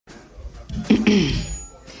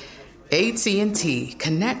AT&T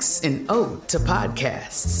connects an ode to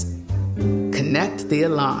podcasts. Connect the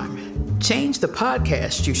alarm. Change the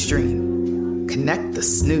podcast you stream. Connect the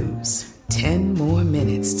snooze. 10 more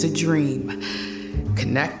minutes to dream.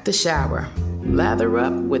 Connect the shower. Lather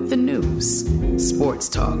up with the news. Sports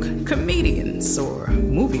talk, comedians, or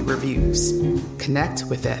movie reviews. Connect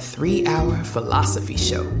with that 3-hour philosophy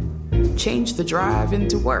show. Change the drive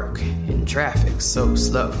into work in traffic so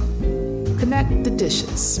slow. Connect the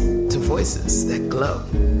dishes to voices that glow.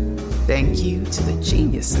 Thank you to the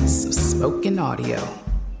geniuses of spoken audio.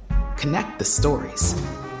 Connect the stories.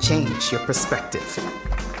 Change your perspective.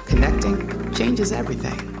 Connecting changes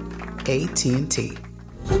everything. AT&T.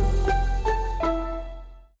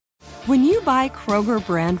 When you buy Kroger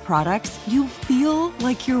brand products, you feel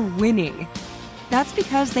like you're winning. That's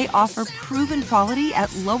because they offer proven quality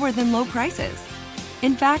at lower than low prices.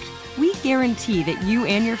 In fact, we guarantee that you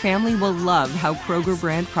and your family will love how Kroger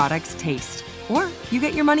brand products taste, or you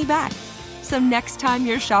get your money back. So next time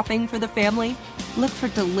you're shopping for the family, look for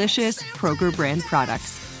delicious Kroger brand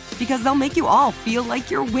products, because they'll make you all feel like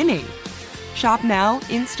you're winning. Shop now,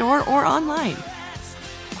 in-store, or online.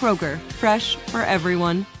 Kroger, fresh for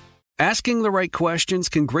everyone. Asking the right questions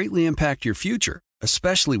can greatly impact your future,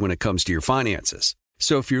 especially when it comes to your finances.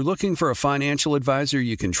 So if you're looking for a financial advisor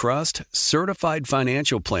you can trust, certified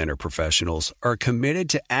financial planner professionals are committed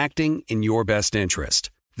to acting in your best interest.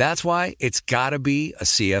 That's why it's got to be a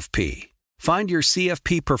CFP. Find your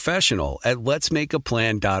CFP professional at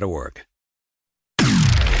letsmakeaplan.org.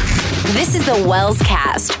 This is the Wells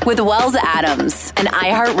Cast with Wells Adams, an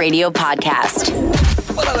iHeartRadio podcast.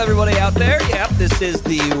 What up, everybody out there? Yep, this is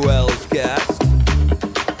the Wells Cast.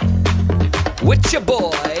 With your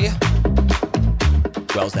boy,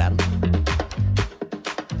 Wells Adams.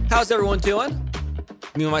 How's everyone doing?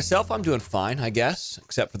 Me and myself, I'm doing fine, I guess,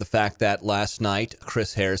 except for the fact that last night,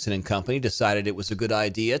 Chris Harrison and company decided it was a good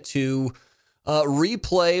idea to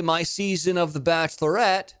replay my season of The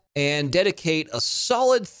Bachelorette and dedicate a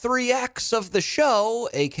solid 3 acts of the show,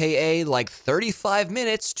 aka like 35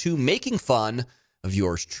 minutes, to making fun of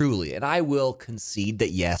yours truly. And I will concede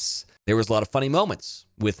that, yes, there was a lot of funny moments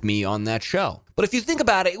with me on that show. But if you think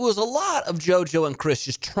about it, it was a lot of JoJo and Chris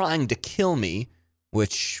just trying to kill me,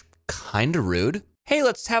 which kind of rude. Hey,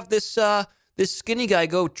 let's have this skinny guy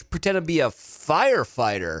go pretend to be a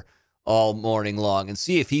firefighter all morning long and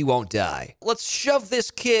see if he won't die. Let's shove this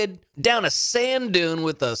kid down a sand dune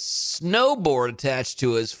with a snowboard attached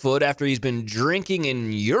to his foot after he's been drinking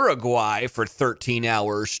in Uruguay for 13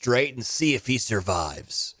 hours straight and see if he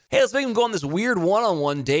survives. Hey, let's make him go on this weird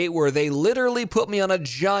one-on-one date where they literally put me on a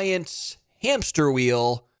giant hamster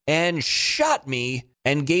wheel and shot me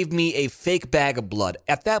and gave me a fake bag of blood.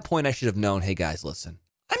 At that point, I should have known, hey guys, listen,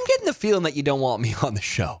 I'm getting the feeling that you don't want me on the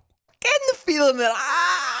show. Getting the feeling that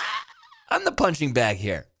I'm the punching bag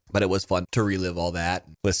here. But it was fun to relive all that.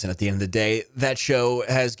 Listen, at the end of the day, that show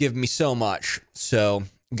has given me so much. So,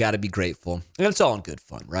 got to be grateful. And it's all in good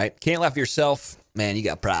fun, right? Can't laugh at yourself? Man, you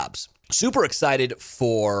got props. Super excited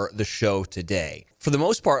for the show today. For the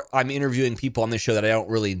most part, I'm interviewing people on this show that I don't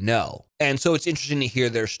really know. And so it's interesting to hear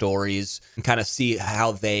their stories and kind of see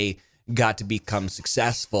how they got to become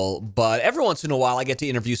successful. But every once in a while, I get to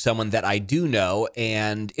interview someone that I do know.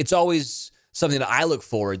 And it's always something that I look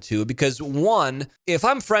forward to because, one, if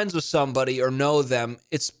I'm friends with somebody or know them,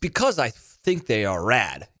 it's because I think they are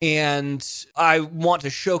rad. And I want to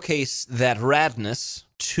showcase that radness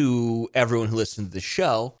to everyone who listens to the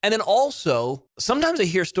show. And then also, sometimes I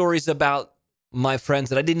hear stories about my friends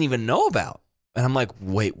that I didn't even know about. And I'm like,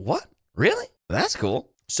 wait, what? Really? That's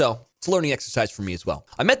cool. So it's a learning exercise for me as well.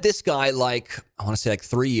 I met this guy I want to say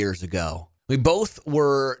 3 years ago. We both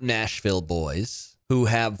were Nashville boys who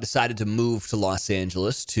have decided to move to Los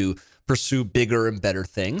Angeles to pursue bigger and better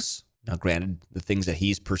things. Now, granted, the things that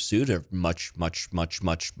he's pursued are much, much, much,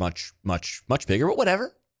 much, much, much, much bigger, but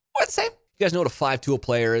whatever. We're the same. You guys know what a 5-tool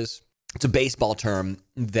player is? It's a baseball term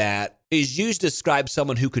that is used to describe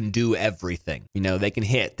someone who can do everything. You know, they can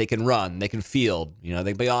hit, they can run, they can field, they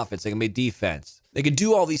can play offense, they can play defense. They can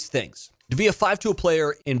do all these things. To be a 5-tool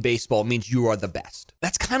player in baseball means you are the best.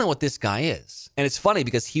 That's kind of what this guy is. And it's funny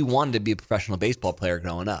because he wanted to be a professional baseball player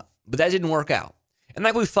growing up, but that didn't work out. And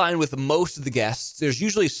like we find with most of the guests, there's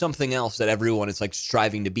usually something else that everyone is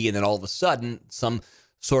striving to be. And then all of a sudden, some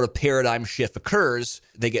sort of paradigm shift occurs.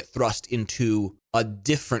 They get thrust into a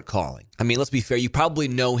different calling. I mean, let's be fair. You probably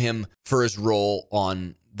know him for his role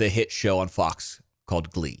on the hit show on Fox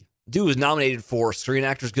called Glee. Dude was nominated for Screen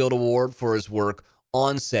Actors Guild Award for his work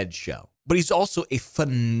on said show. But he's also a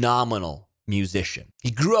phenomenal musician.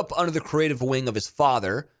 He grew up under the creative wing of his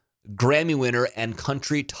father, Grammy winner and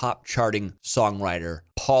country top charting songwriter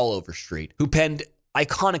Paul Overstreet, who penned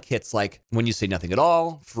iconic hits like When You Say Nothing at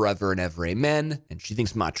All, Forever and Ever Amen, and She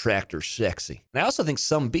Thinks My Tractor's Sexy. And I also think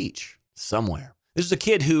Some Beach, Somewhere. This is a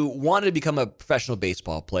kid who wanted to become a professional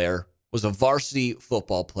baseball player, was a varsity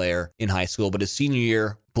football player in high school, but his senior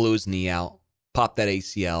year blew his knee out, popped that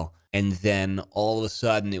ACL, and then all of a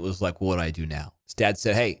sudden it was like, what do I do now? His dad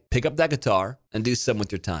said, hey, pick up that guitar and do something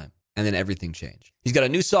with your time. And then everything changed. He's got a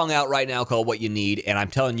new song out right now called What You Need, and I'm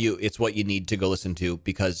telling you, it's what you need to go listen to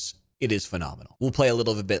because it is phenomenal. We'll play a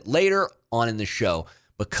little bit later on in the show,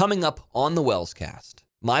 but coming up on the Wellscast,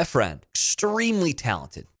 my friend, extremely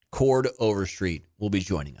talented, Cord Overstreet, will be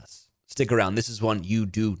joining us. Stick around. This is one you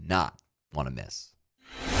do not want to miss.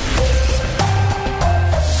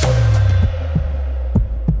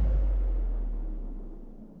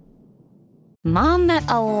 Mom met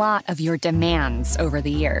a lot of your demands over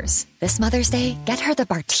the years. This Mother's Day, get her the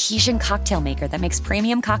Bartesian cocktail maker that makes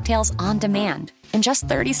premium cocktails on demand. In just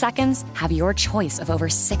 30 seconds, have your choice of over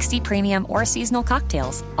 60 premium or seasonal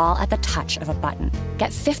cocktails, all at the touch of a button.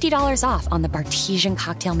 Get $50 off on the Bartesian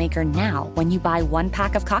cocktail maker now when you buy 1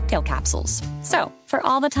 pack of cocktail capsules. So, for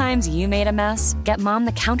all the times you made a mess, get Mom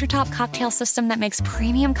the countertop cocktail system that makes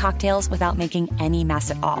premium cocktails without making any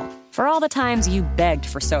mess at all. For all the times you begged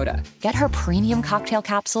for soda, get her premium cocktail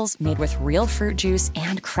capsules made with real fruit juice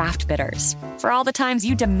and craft bitters. For all the times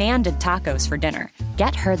you demanded tacos for dinner,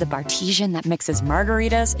 get her the Bartesian that mixes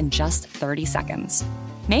margaritas in just 30 seconds.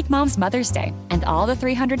 Make Mom's Mother's Day and all the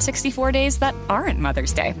 364 days that aren't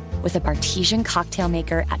Mother's Day with a Bartesian cocktail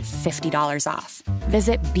maker at $50 off.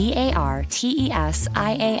 Visit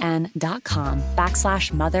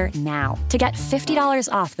BARTESIAN.com/mother now to get $50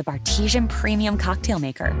 off the Bartesian Premium Cocktail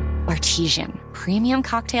Maker. Bartesian, premium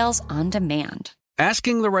cocktails on demand.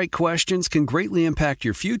 Asking the right questions can greatly impact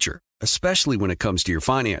your future, especially when it comes to your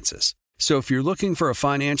finances. So if you're looking for a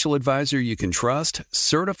financial advisor you can trust,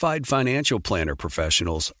 certified financial planner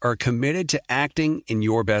professionals are committed to acting in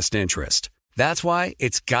your best interest. That's why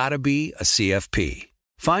it's got to be a CFP.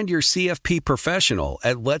 Find your CFP professional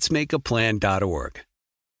at letsmakeaplan.org.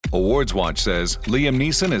 Awards Watch says Liam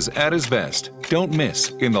Neeson is at his best. Don't miss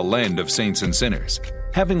In the Land of Saints and Sinners.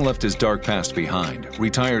 Having left his dark past behind,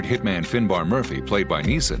 retired hitman Finbar Murphy, played by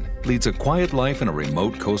Neeson, leads a quiet life in a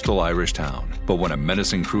remote coastal Irish town. But when a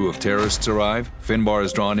menacing crew of terrorists arrive, Finbar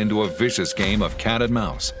is drawn into a vicious game of cat and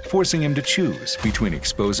mouse, forcing him to choose between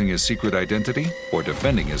exposing his secret identity or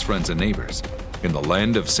defending his friends and neighbors. In the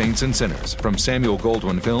Land of Saints and Sinners, from Samuel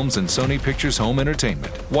Goldwyn Films and Sony Pictures Home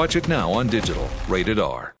Entertainment. Watch it now on digital. Rated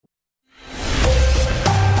R.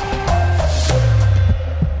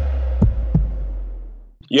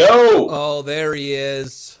 Yo! Oh, there he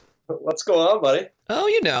is. What's going on, buddy? Oh,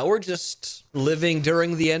 you know, we're just living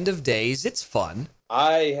during the end of days. It's fun.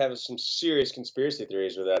 I have some serious conspiracy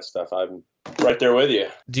theories with that stuff. I'm right there with you.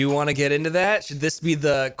 Do you want to get into that? Should this be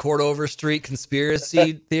the Cord Overstreet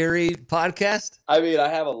conspiracy theory podcast? I mean, I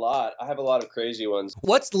have a lot of crazy ones.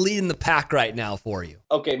 What's leading the pack right now for you?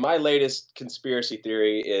 Okay, my latest conspiracy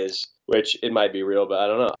theory is, which it might be real, but I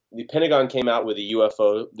don't know. The Pentagon came out with the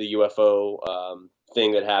UFO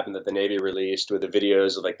thing that happened that the Navy released with the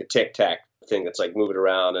videos of like the Tic Tac thing that's like moving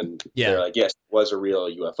around, and they're like, yes, it was a real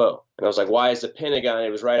UFO. And I was like, why is the Pentagon, it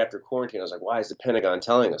was right after quarantine, I was like, why is the Pentagon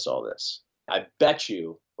telling us all this? I bet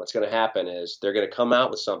you what's going to happen is they're going to come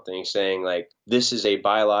out with something saying like, this is a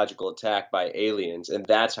biological attack by aliens, and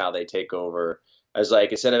that's how they take over. As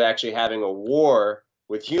like, instead of actually having a war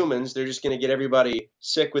with humans, they're just going to get everybody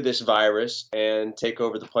sick with this virus and take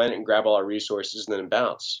over the planet and grab all our resources and then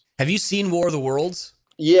bounce. Have you seen War of the Worlds?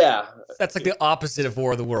 Yeah. That's like the opposite of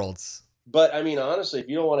War of the Worlds. But I mean, honestly, if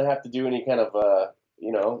you don't want to have to do any kind of,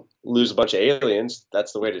 lose a bunch of aliens,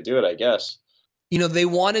 that's the way to do it, I guess. You know, they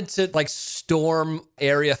wanted to like storm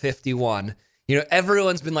Area 51. You know,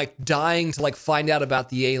 everyone's been like dying to like find out about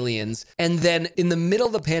the aliens. And then in the middle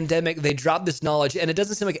of the pandemic, they dropped this knowledge and it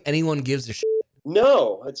doesn't seem like anyone gives a shit.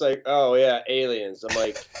 No, it's like, oh yeah, aliens. I'm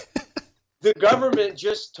like, the government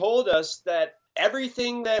just told us that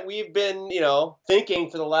everything that we've been, thinking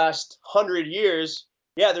for the last 100 years,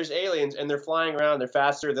 yeah, there's aliens and they're flying around. They're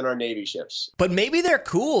faster than our Navy ships. But maybe they're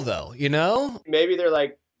cool though, you know? Maybe they're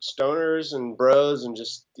like stoners and bros and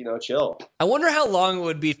just, chill. I wonder how long it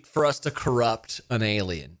would be for us to corrupt an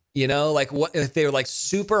alien. You know, like what if they were like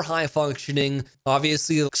super high functioning,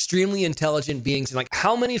 obviously extremely intelligent beings, and like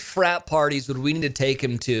how many frat parties would we need to take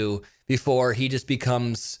him to before he just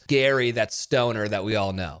becomes Gary, that stoner that we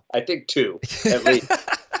all know? I think 2, at least.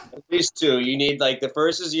 At least 2. You need like the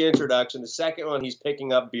first is the introduction. The second one, he's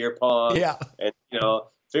picking up beer pong. Yeah. And,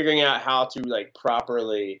 figuring out how to like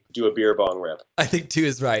properly do a beer bong rip. I think 2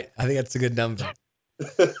 is right. I think that's a good number.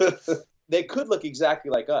 They could look exactly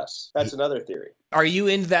like us. That's another theory. Are you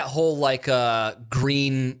into that whole like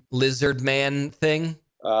green lizard man thing?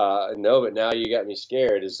 No, but now you got me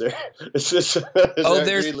scared. Is there a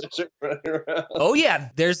green lizard running around? Oh yeah,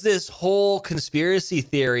 there's this whole conspiracy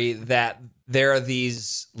theory that there are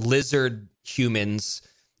these lizard humans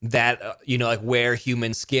that like wear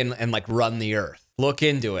human skin and like run the earth. Look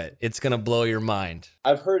into it. It's going to blow your mind.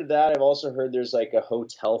 I've heard that. I've also heard there's like a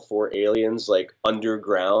hotel for aliens, like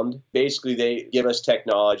underground. Basically, they give us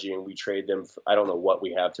technology and we trade them. I don't know what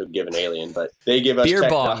we have to give an alien, but they give us beer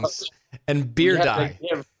technology. bongs and beer dye.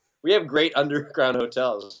 We have great underground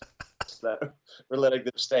hotels that we're letting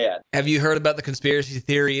them stay at. Have you heard about the conspiracy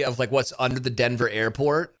theory of like what's under the Denver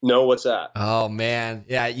airport? No, what's that? Oh man.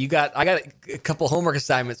 Yeah, I got a couple homework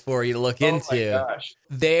assignments for you to look into. Oh my gosh.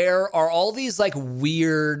 There are all these like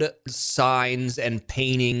weird signs and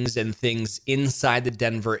paintings and things inside the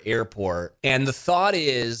Denver airport. And the thought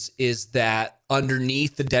is that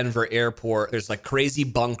underneath the Denver airport, there's like crazy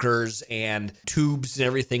bunkers and tubes and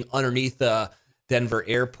everything underneath the Denver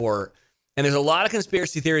airport. And there's a lot of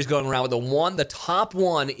conspiracy theories going around. But the top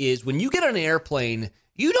one is when you get on an airplane,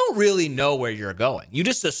 you don't really know where you're going. You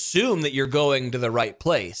just assume that you're going to the right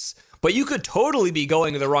place, but you could totally be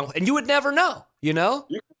going to the wrong place, and you would never know, you know?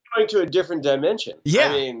 You're going to a different dimension. Yeah.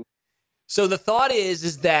 I mean, so the thought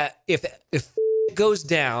is that if it goes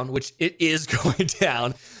down, which it is going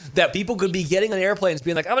down, that people could be getting on airplanes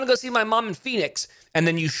being like, I'm going to go see my mom in Phoenix. And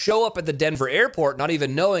then you show up at the Denver airport, not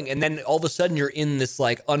even knowing. And then all of a sudden you're in this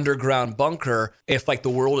like underground bunker if like the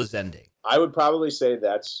world is ending. I would probably say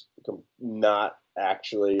that's not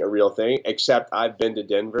actually a real thing, except I've been to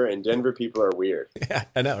Denver and Denver people are weird. Yeah,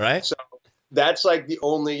 I know, right? So that's like the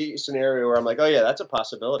only scenario where I'm like, oh yeah, that's a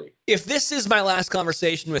possibility. If this is my last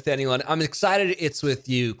conversation with anyone, I'm excited it's with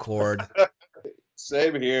you, Cord.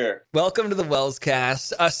 Same here. Welcome to the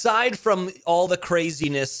Wellscast. Aside from all the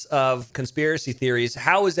craziness of conspiracy theories,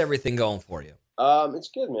 how is everything going for you? It's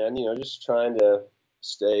good, man. Just trying to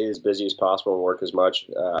stay as busy as possible and work as much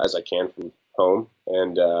as I can from home.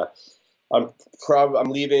 And I'm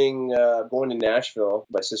leaving, going to Nashville.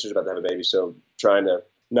 My sister's about to have a baby, so trying to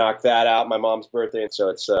knock that out. My mom's birthday, and so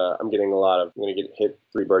it's I'm going to hit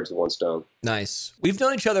 3 birds with 1 stone. Nice. We've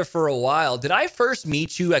known each other for a while. Did I first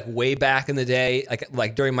meet you like way back in the day,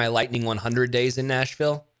 like during my Lightning 100 days in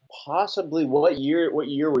Nashville? Possibly. What year were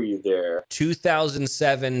you there?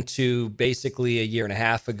 2007 to basically a year and a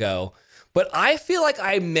half ago. But I feel like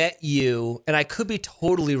I met you, and I could be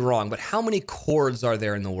totally wrong, but how many Cords are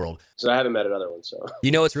there in the world? So I haven't met another one, so.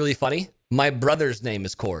 You know what's really funny? My brother's name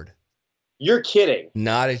is Cord. You're kidding.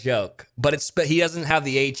 Not a joke. But he doesn't have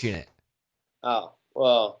the H in it. Oh,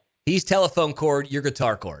 well. He's telephone cord, you're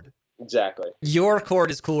guitar cord. Exactly. Your cord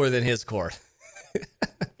is cooler than his cord.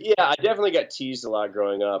 Yeah, I definitely got teased a lot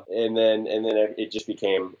growing up, and then it just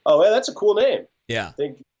became, oh, yeah, that's a cool name. Yeah.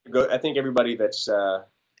 I think everybody that's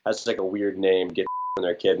has like a weird name gets when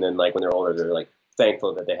they're a kid, and then like when they're older, they're like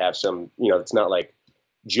thankful that they have some, it's not like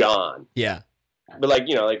John. Yeah. But like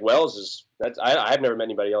Wells is I've never met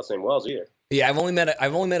anybody else named Wells either. Yeah, I've only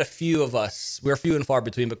met a few of us. We're few and far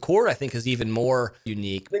between, but Cord I think is even more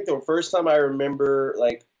unique. I think the first time I remember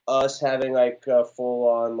like us having like a full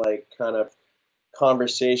on like kind of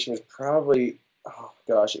conversation was probably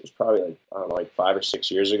it was probably like I don't know, like 5 or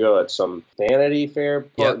 6 years ago at some Vanity Fair,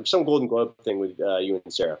 some Golden Globe thing with you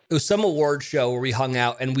and Sarah. It was some award show where we hung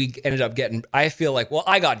out and we ended up getting. I feel like,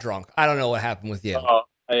 I got drunk. I don't know what happened with you. I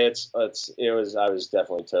was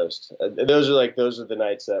definitely toast. Those are the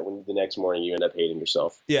nights that when the next morning you end up hating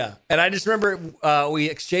yourself. Yeah. And I just remember we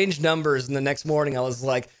exchanged numbers, and the next morning I was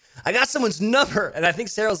like, I got someone's number. And I think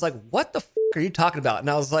Sarah was like, what the f*** are you talking about? And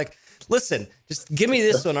I was like, listen, just give me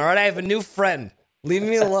this one. All right. I have a new friend. Leave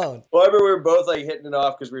me alone. Well, we were both like hitting it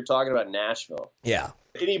off because we were talking about Nashville. Yeah.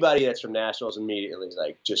 Anybody that's from Nashville is immediately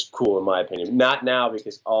like just cool in my opinion. Not now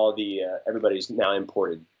because all the everybody's now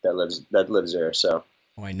imported that lives there. So.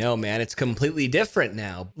 Oh, I know, man. It's completely different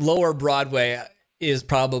now. Lower Broadway is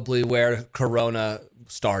probably where Corona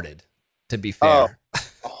started, to be fair.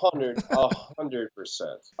 100%.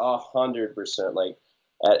 100%. Like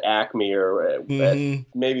at Acme or at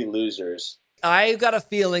maybe Losers. I got a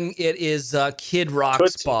feeling it is Kid Rock's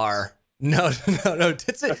Tootsie's. bar. No.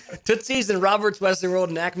 Tootsie's and Robert's Western World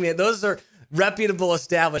and Acme. Those are reputable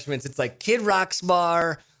establishments. It's like Kid Rock's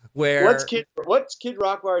bar. Where what's Kid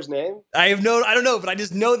Rock Bar's name? I don't know, but I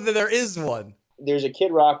just know that there is one. There's a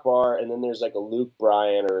Kid Rock bar, and then there's like a Luke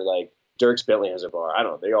Bryan or like Dierks Bentley has a bar. I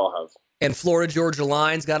don't know. They all have. And Florida Georgia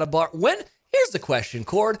Line's got a bar. Here's the question,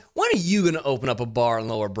 Cord. When are you going to open up a bar on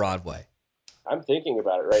Lower Broadway? I'm thinking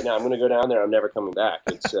about it right now. I'm going to go down there. I'm never coming back.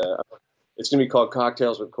 It's going to be called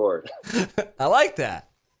Cocktails with Cord. I like that.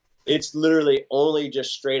 It's literally only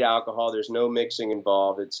just straight alcohol. There's no mixing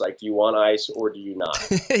involved. It's like, do you want ice or do you not?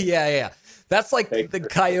 Yeah. That's like the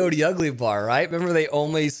Coyote Ugly bar, right? Remember they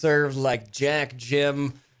only served like Jack,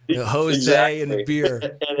 Jim, Jose, exactly. and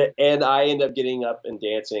beer. and I end up getting up and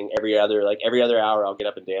dancing every other hour. I'll get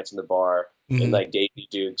up and dance in the bar in like Davy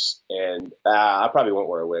Dukes. And I probably won't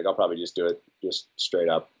wear a wig. I'll probably just do it just straight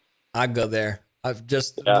up. I'd go there. I've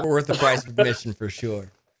just worth the price of admission for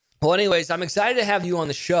sure. Well, anyways, I'm excited to have you on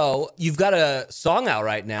the show. You've got a song out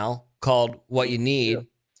right now called What You Need.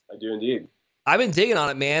 I do indeed. I've been digging on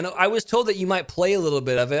it, man. I was told that you might play a little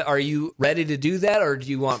bit of it. Are you ready to do that, or do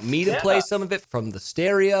you want me to play some of it from the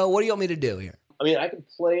stereo? What do you want me to do here? I mean, I can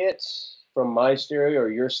play it from my stereo or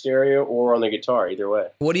your stereo or on the guitar, either way.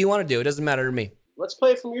 What do you want to do? It doesn't matter to me. Let's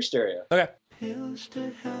play it from your stereo. Okay. Pills to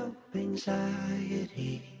help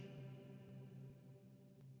anxiety.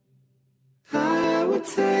 I would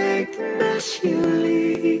take the mess you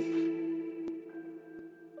leave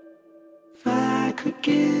if I could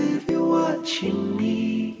give you what you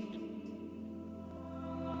need.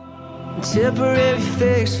 Temporary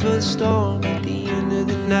fix for the storm at the end of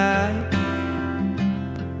the night.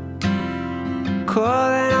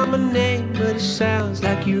 Calling out my name, but it sounds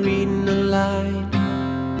like you're reading a line.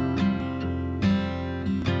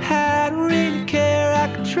 I don't really care,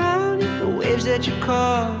 I could drown in the waves that you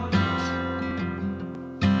cause.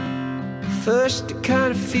 First it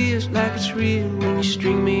kind of feels like it's real when you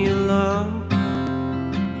string me along.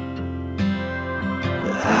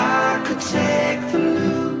 But I could take the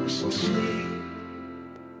loose and sleep.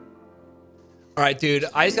 All right, dude.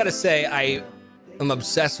 I just got to say, I am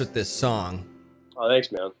obsessed with this song. Oh,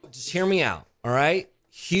 thanks, man. Just hear me out, all right?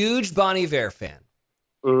 Huge Bon Iver fan.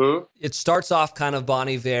 Mm-hmm. It starts off kind of Bon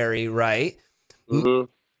Iver-y, right? Mm-hmm.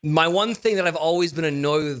 My one thing that I've always been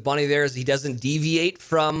annoyed with Bon Iver is he doesn't deviate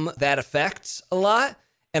from that effect a lot.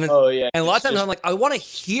 And and a lot of times I'm like, I want to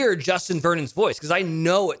hear Justin Vernon's voice because I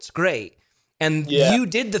know it's great. And you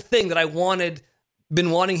did the thing that I been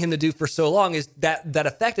wanting him to do for so long. Is that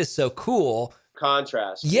effect is so cool.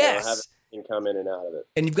 Contrast. Yes. Have it come in and out of it.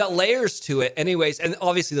 And you've got layers to it, anyways. And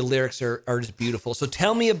obviously the lyrics are just beautiful. So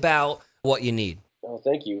tell me about What You Need. Oh,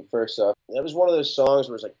 thank you. First off, that was one of those songs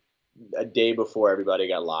where it's like a day before everybody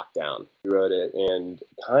got locked down. We wrote it and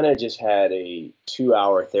kind of just had a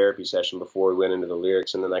 2-hour therapy session before we went into the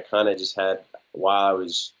lyrics. And then I kind of just had, while I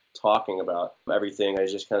was talking about everything, I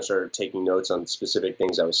just kind of started taking notes on specific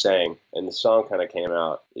things I was saying. And the song kind of came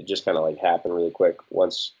out. It just kind of like happened really quick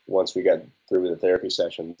once we got through with the therapy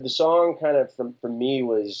session. The song kind of for me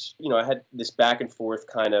was, I had this back and forth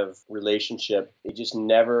kind of relationship. It just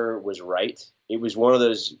never was right. It was one of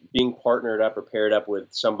those being partnered up or paired up with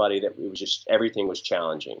somebody that it was just everything was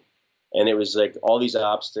challenging. And it was like all these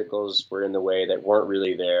obstacles were in the way that weren't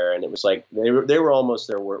really there. And it was like they were almost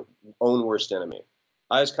their own worst enemy.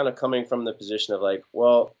 I was kind of coming from the position of like,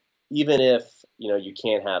 well, even if, you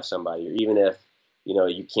can't have somebody, or even if,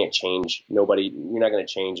 you can't change nobody, you're not going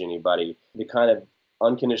to change anybody. The kind of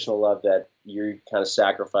unconditional love that you kind of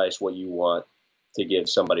sacrifice what you want to give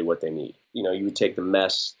somebody what they need. You would take the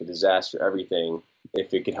mess, the disaster, everything,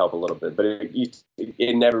 if it could help a little bit, but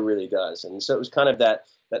it never really does. And so it was kind of that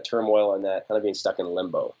turmoil and that kind of being stuck in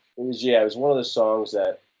limbo. It was one of those songs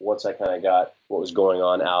that once I kind of got what was going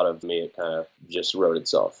on out of me, it kind of just wrote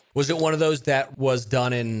itself. Was it one of those that was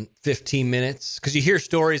done in 15 minutes? Because you hear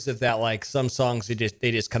stories of that, like some songs, they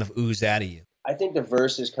just kind of ooze out of you. I think the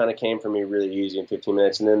verses kind of came for me really easy in 15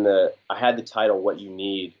 minutes. And then I had the title, What You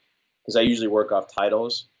Need, because I usually work off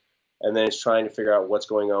titles. And then it's trying to figure out what's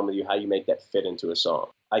going on with you, how you make that fit into a song.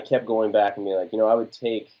 I kept going back and being like, I would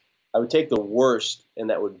take the worst, and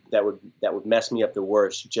that would mess me up the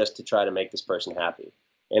worst just to try to make this person happy.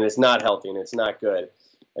 And it's not healthy and it's not good.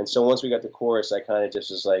 And so once we got the chorus, I kind of just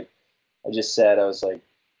was like, I was like,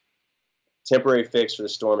 temporary fix for the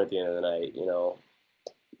storm at the end of the night.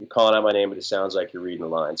 You're calling out my name, but it sounds like you're reading a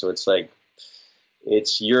line. So it's like,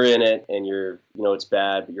 you're in it and you're, it's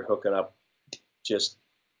bad, but you're hooking up just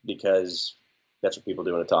because that's what people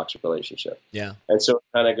do in a toxic relationship. Yeah. And so it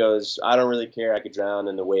kind of goes, I don't really care. I could drown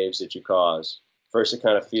in the waves that you cause. First, it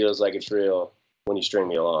kind of feels like it's real when you string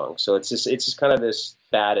me along. So it's just kind of this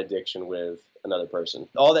bad addiction with another person.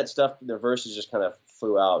 All that stuff, the verses just kind of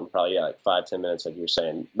flew out in probably like 5-10 minutes, like you were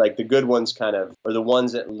saying. Like the good ones kind of are the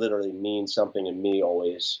ones that literally mean something in me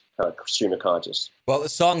always kind of stream of conscious. Well, the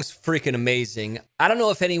song's freaking amazing. I don't know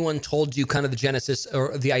if anyone told you kind of the genesis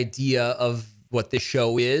or the idea of what this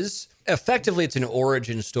show is. Effectively, it's an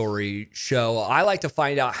origin story show. I like to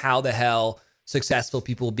find out how the hell successful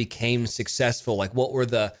people became successful. Like what were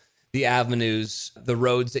the the avenues, the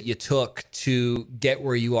roads that you took to get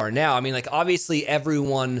where you are now. I mean, like, obviously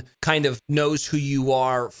everyone kind of knows who you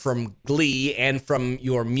are from Glee and from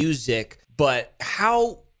your music, but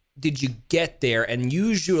how did you get there? And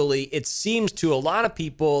usually it seems to a lot of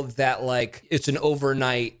people that like it's an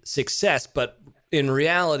overnight success, but in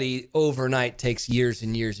reality, overnight takes years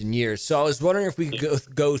and years and years. So I was wondering if we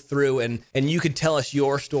could go through and you could tell us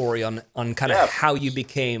your story on kind of how you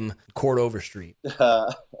became Chord Overstreet.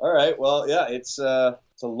 All right. Well, yeah, it's a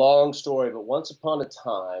long story, but once upon a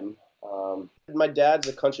time, my dad's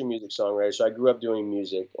a country music songwriter, so I grew up doing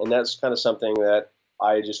music, and that's kind of something that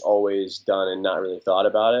I just always done and not really thought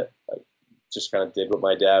about it. Like, just kind of did what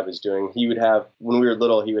my dad was doing. He would have, when we were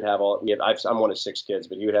little, he would have I'm one of 6 kids,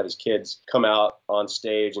 but he would have his kids come out on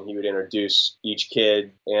stage and he would introduce each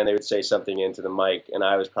kid and they would say something into the mic. And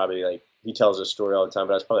I was probably like, he tells a story all the time,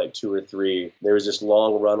 but I was probably like 2 or 3. There was this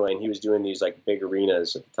long runway and he was doing these like big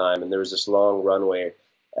arenas at the time. And there was this long runway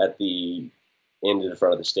at the end of the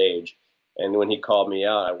front of the stage. And when he called me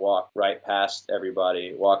out, I walked right past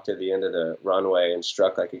everybody, walked to the end of the runway and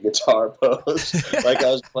struck like a guitar pose, like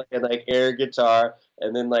I was playing like air guitar.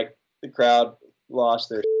 And then like the crowd lost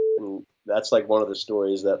their shit. And that's like one of the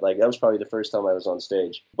stories that like, that was probably the first time I was on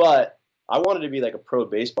stage. But I wanted to be like a pro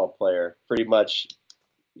baseball player pretty much,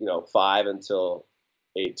 5 until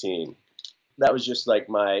 18. That was just like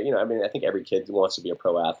my, I think every kid wants to be a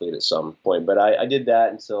pro athlete at some point, but I did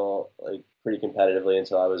that until like pretty competitively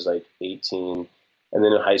until I was like 18. And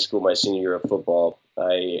then in high school, my senior year of football,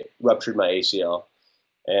 I ruptured my ACL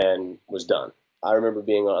and was done. I remember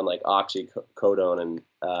being on like oxycodone and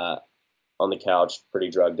on the couch, pretty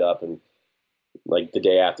drugged up, and like the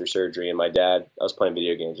day after surgery, and my dad, I was playing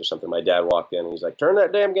video games or something. My dad walked in and he's like, "Turn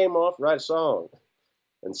that damn game off, write a song."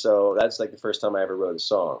 And so that's like the first time I ever wrote a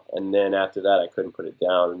song. And then after that, I couldn't put it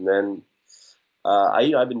down. And then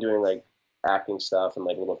I've been doing like acting stuff and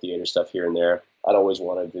like little theater stuff here and there. I'd always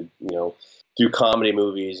wanted to, do comedy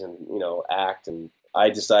movies and, act. And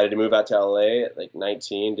I decided to move out to LA at like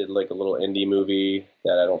 19, did like a little indie movie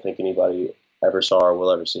that I don't think anybody ever saw or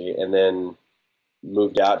will ever see. And then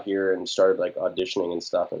moved out here and started like auditioning and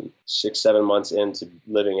stuff. And 6-7 months into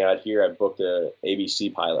living out here, I booked a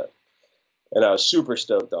ABC pilot. And I was super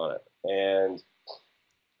stoked on it. And it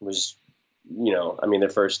was, the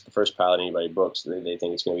first pilot anybody books, they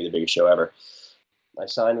think it's going to be the biggest show ever. I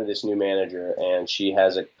signed with this new manager, and she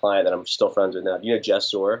has a client that I'm still friends with now. Do you know Jess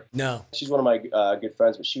Zor? No. She's one of my good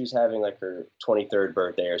friends, but she was having like her 23rd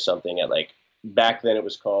birthday or something at like, back then it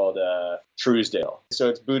was called Truesdale. So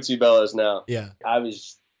it's Bootsy Bellows now. Yeah. I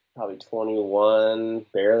was probably 21,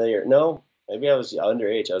 barely, or no, maybe I was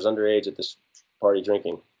underage. I was underage at this party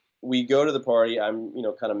drinking. We go to the party. I'm,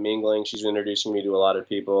 kind of mingling. She's introducing me to a lot of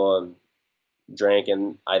people and drank,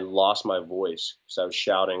 and I lost my voice because I was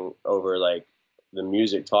shouting over like the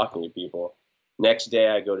music, talking to people. Next day,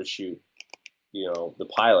 I go to shoot, the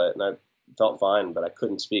pilot, and I felt fine, but I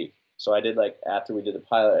couldn't speak. So I did after we did the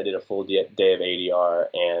pilot, I did a full day of ADR,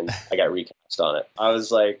 and I got recast on it. I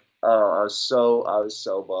was like, I was so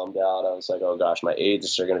bummed out. I was like, oh gosh, my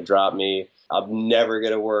agents are gonna drop me. I'm never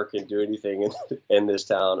going to work and do anything in this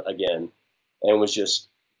town again, and was just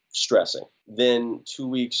stressing. Then 2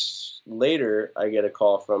 weeks later, I get a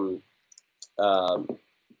call from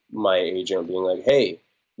my agent being like, "Hey,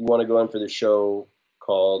 you want to go in for the show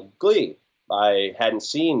called Glee?" I hadn't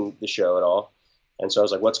seen the show at all, and so I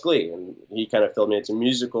was like, "What's Glee?" And he kind of filled me. It's a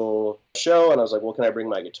musical show, and I was like, "Well, can I bring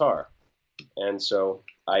my guitar?" And so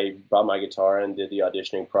I brought my guitar and did the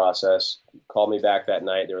auditioning process. Called me back that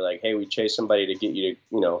night. They were like, "Hey, we chased somebody to get you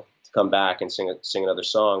to, to come back and sing another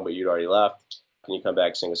song, but you'd already left. Can you come back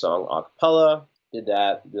and sing a song a cappella?" Did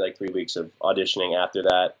that. Did like 3 weeks of auditioning after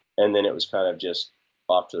that. And then it was kind of just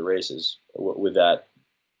off to the races with that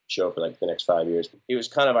show for like the next 5 years. It was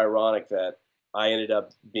kind of ironic that I ended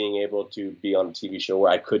up being able to be on a TV show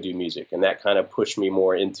where I could do music. And that kind of pushed me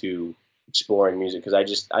more into exploring music,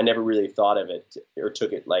 because I never really thought of it or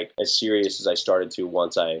took it like as serious as I started to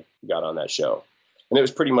once I got on that show. And it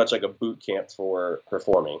was pretty much like a boot camp for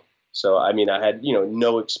performing. So, I mean, I had,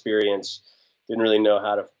 no experience, didn't really know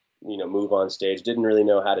how to, move on stage, didn't really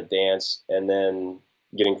know how to dance. And then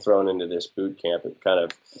getting thrown into this boot camp, it kind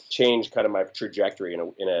of changed kind of my trajectory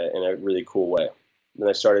in a really cool way. Then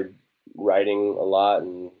I started writing a lot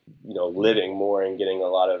and, living more and getting a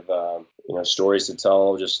lot of, stories to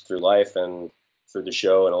tell just through life and through the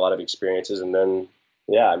show, and a lot of experiences. And then,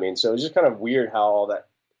 so it was just kind of weird how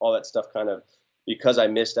all that stuff kind of, because I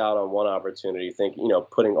missed out on one opportunity,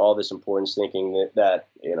 putting all this importance, thinking that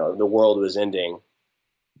the world was ending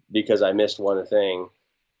because I missed one thing.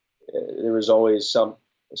 There was always some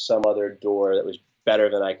other door that was better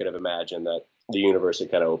than I could have imagined that the universe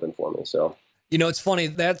had kind of opened for me. So, you know, it's funny.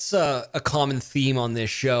 That's a common theme on this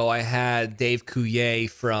show. I had Dave Coulier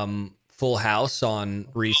from Full House on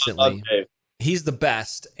recently. He's the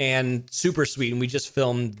best and super sweet. And we just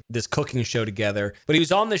filmed this cooking show together. But he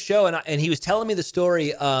was on the show and he was telling me the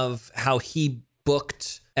story of how he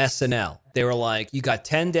booked SNL. They were like, you got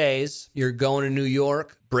 10 days. You're going to New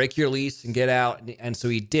York. Break your lease and get out. And so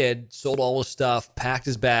he did, sold all his stuff, packed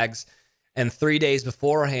his bags. And 3 days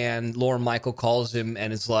beforehand, Lorne Michael calls him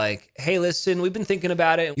and is like, hey, listen, we've been thinking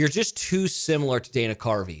about it. You're just too similar to Dana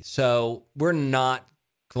Carvey. So we're not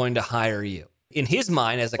going to hire you. In his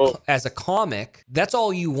mind, as a comic, that's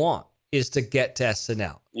all you want is to get to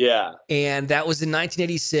SNL. Yeah. And that was in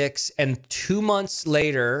 1986. And 2 months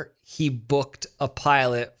later, he booked a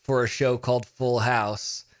pilot for a show called Full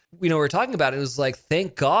House. You know, we were talking about it. It was like,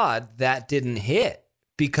 thank God that didn't hit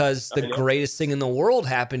because the greatest thing in the world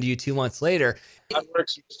happened to you 2 months later. That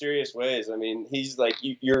works in mysterious ways. I mean, he's like,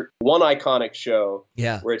 you're one iconic show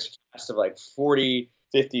where it's a cast of like 40,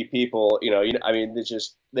 50 people, I mean, it's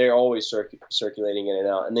just, they're always circulating in and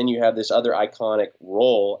out. And then you have this other iconic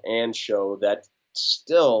role and show that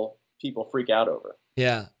still people freak out over.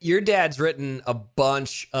 Yeah. Your dad's written a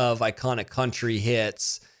bunch of iconic country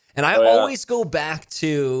hits. And I always go back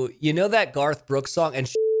to, that Garth Brooks song, and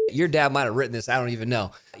your dad might have written this. I don't even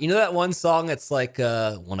know. You know that one song that's like,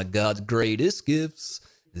 one of God's greatest gifts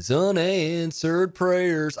is unanswered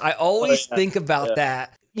prayers. I always think about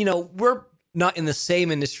that. We're not in the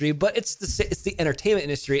same industry, but it's the entertainment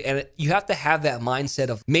industry. And you have to have that mindset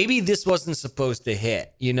of maybe this wasn't supposed to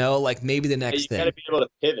hit, like maybe the next thing. You got to be able to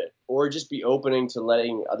pivot or just be opening to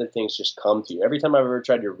letting other things just come to you. Every time I've ever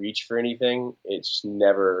tried to reach for anything, it's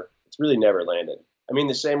really never landed. I mean,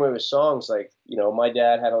 the same way with songs, like, my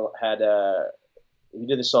dad he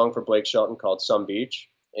did a song for Blake Shelton called Some Beach,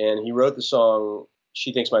 and he wrote the song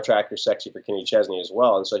She Thinks My Tractor's Sexy for Kenny Chesney as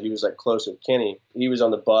well. And so he was like close with Kenny. He was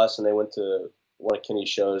on the bus and they went to one of Kenny's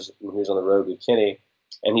shows and he was on the road with Kenny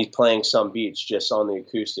and he's playing Some Beach just on the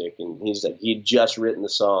acoustic. And he's like, he'd just written the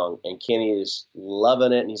song and Kenny is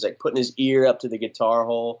loving it. And he's like putting his ear up to the guitar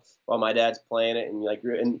hole while my dad's playing it.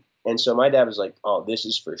 And so my dad was like, oh, this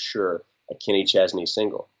is for sure a Kenny Chesney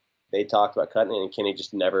single. They talked about cutting it and Kenny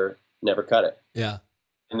just never cut it. Yeah.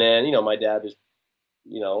 And then, my dad was,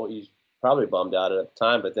 he's probably bummed out at the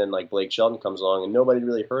time, but then like Blake Shelton comes along and nobody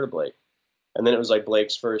really heard of Blake. And then it was like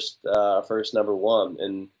Blake's first number one.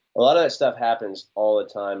 And a lot of that stuff happens all the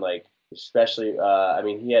time. Like, especially, I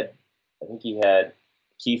think he had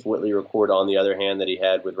Keith Whitley record On the Other Hand that he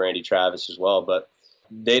had with Randy Travis as well, but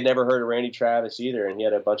they'd never heard of Randy Travis either. And he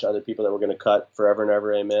had a bunch of other people that were going to cut Forever and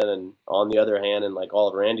Ever Amen and On the Other Hand and like all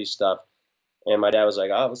of Randy's stuff. And my dad was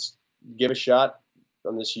like, oh, let's give a shot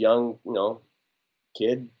on this young,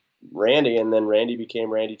 kid, Randy, and then Randy became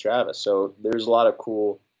Randy Travis. So there's a lot of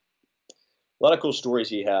cool stories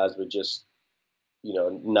he has with just,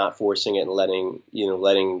 not forcing it and letting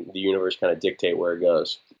the universe kind of dictate where it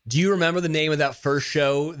goes. Do you remember the name of that first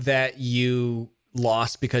show that you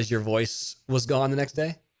lost because your voice was gone the next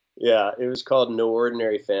day? Yeah, it was called No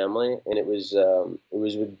Ordinary Family, and it was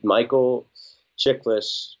with Michael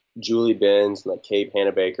Chiklis, Julie Benz, and like Kate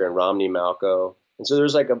Panabaker and Romney Malco. And so there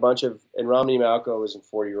was like a bunch of, and Romney Malco was a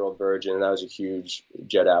 40-year-old virgin, and I was a huge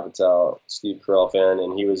Judd Apatow, Steve Carell fan,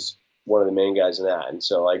 and he was one of the main guys in that. And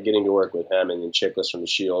so like getting to work with him and then Chiklis from The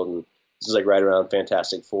Shield, and this is like right around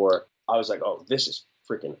Fantastic Four, I was like, oh, this is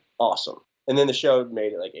freaking awesome. And then the show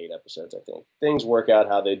made it like 8 episodes, I think. Things work out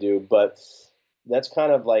how they do, but that's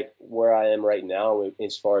kind of like where I am right now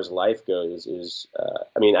as far as life goes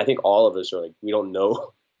I think all of us are like, we don't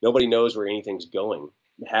know, nobody knows where anything's going.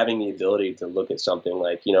 Having the ability to look at something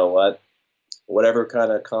like, whatever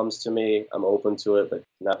kind of comes to me, I'm open to it, but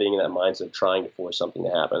not being in that mindset of trying to force something to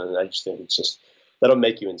happen. And I just think that'll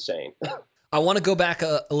make you insane. I want to go back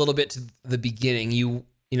a little bit to the beginning. You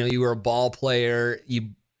were a ball player, you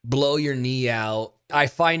blow your knee out. I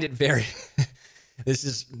find it very, this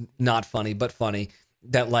is not funny, but funny,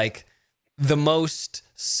 that like the most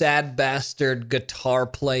sad bastard guitar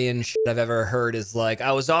playing shit I've ever heard is like,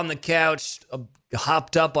 I was on the couch,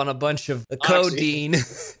 hopped up on a bunch of codeine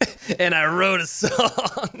and I wrote a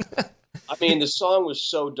song. I mean, the song was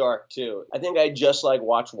so dark too. I think I just like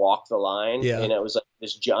watched Walk the Line, and it was like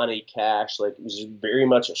this Johnny Cash, like it was very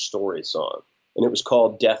much a story song, and it was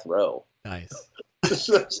called Death Row. Nice.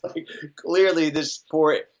 So it's like, clearly this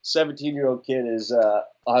poor 17-year-old kid is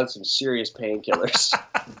on some serious painkillers.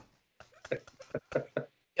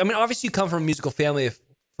 I mean, obviously you come from a musical family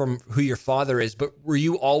from who your father is, but were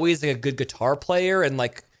you always like a good guitar player and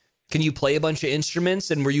like, can you play a bunch of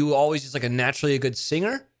instruments, and were you always just like naturally a good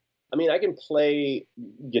singer? I mean, I can play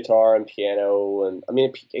guitar and piano, and I mean,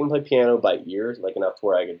 I can play piano by ear, like enough to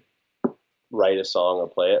where I could write a song or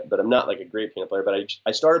play it. But I'm not like a great piano player. But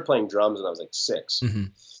I started playing drums when I was like 6. Mm-hmm.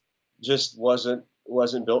 Just wasn't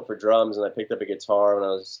built for drums, and I picked up a guitar when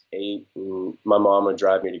I was 8. And my mom would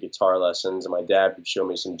drive me to guitar lessons, and my dad would show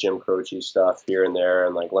me some Jim Croce stuff here and there,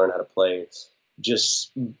 and like learn how to play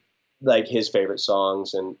just like his favorite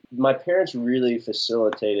songs. And my parents really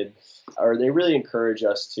facilitated, or they really encouraged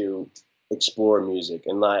us to explore music,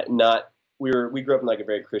 and we grew up in like a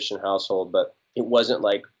very Christian household, but it wasn't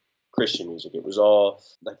like Christian music. It was all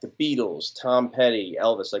like the Beatles, Tom Petty,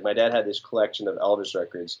 Elvis. Like my dad had this collection of Elvis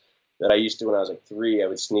records that I used to, when I was like 3, I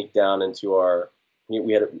would sneak down into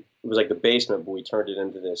it was like the basement, but we turned it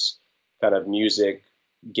into this kind of music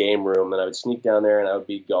game room, and I would sneak down there and I would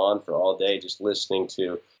be gone for all day just listening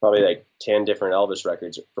to probably like 10 different Elvis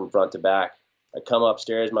records from front to back. I'd come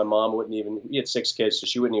upstairs, my mom wouldn't even, we had 6 kids, so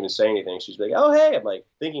she wouldn't even say anything. She's like, oh, hey. I'm like,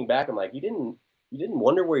 thinking back, I'm like, you didn't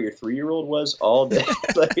wonder where your 3-year-old was all day?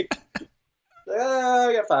 Like,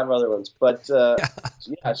 I got 5 other ones. But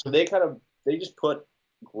yeah, so they just put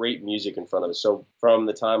great music in front of us. So from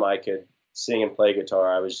the time I could sing and play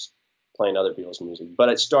guitar, I was playing other people's music. But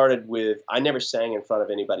it started with, I never sang in front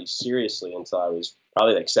of anybody seriously until I was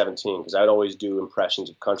probably like 17, because I would always do impressions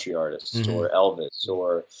of country artists or Elvis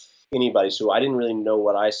or anybody. So I didn't really know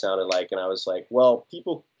what I sounded like. And I was like, well,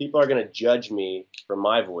 people are going to judge me for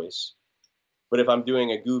my voice. But if I'm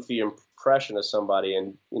doing a goofy impression of somebody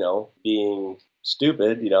and, being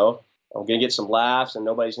stupid, I'm going to get some laughs and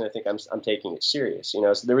nobody's going to think I'm taking it serious.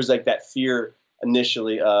 So there was like that fear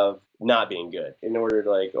initially of not being good. In order to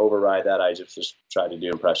like override that, I just tried to do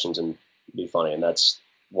impressions and be funny. And that's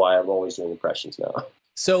why I'm always doing impressions now.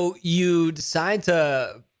 So you decide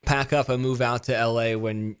to pack up and move out to LA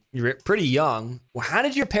when you're pretty young. Well, how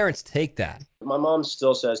did your parents take that? My mom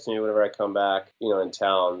still says to me whenever I come back, in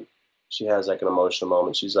town, she has like an emotional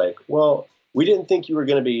moment. She's like, well, we didn't think you were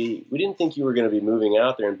going to be moving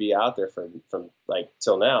out there and be out there from like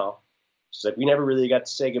till now. She's like, we never really got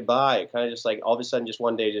to say goodbye. It kind of just like all of a sudden, just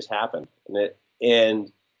one day just happened.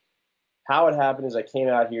 And how it happened is I came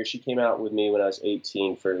out here. She came out with me when I was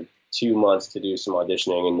 18 for 2 months to do some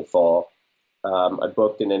auditioning in the fall. I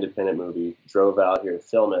booked an independent movie, drove out here to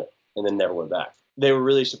film it, and then never went back. They were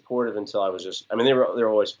really supportive until I was they were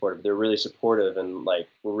always supportive. They were really supportive and like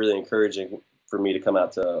were really encouraging for me to come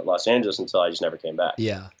out to Los Angeles until I just never came back.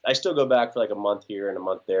 Yeah. I still go back for like a month here and a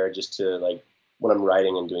month there just to like when I'm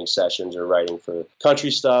writing and doing sessions or writing for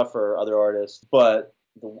country stuff or other artists. But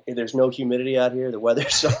there's no humidity out here. The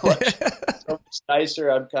weather's so much nicer.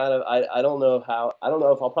 I'm kind of, I don't know if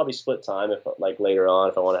I'll probably split time if like later on,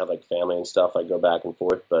 if I want to have like family and stuff, I go back and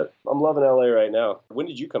forth, but I'm loving LA right now. When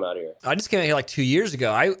did you come out here? I just came out here like 2 years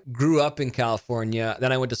ago. I grew up in California.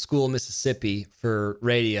 Then I went to school in Mississippi for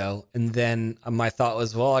radio. And then my thought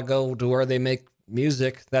was, well, I go to where they make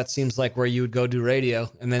music. That seems like where you would go do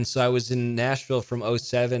radio. And then, so I was in Nashville from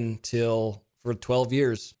 2007 for 12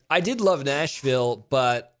 years. I did love Nashville,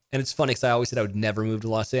 and it's funny because I always said I would never move to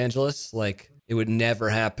Los Angeles. Like it would never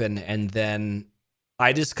happen. And then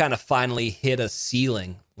I just kind of finally hit a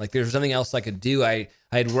ceiling. Like there's something else I could do. I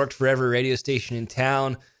had worked for every radio station in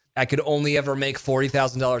town. I could only ever make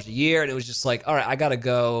 $40,000 a year. And it was just like, all right, I got to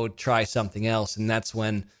go try something else. And that's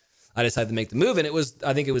when I decided to make the move. And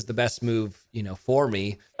I think it was the best move, for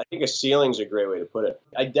me. I think a ceiling's a great way to put it.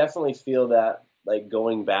 I definitely feel that like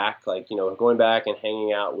going back and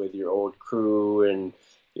hanging out with your old crew and,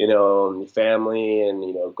 and family and,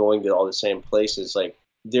 going to all the same places, like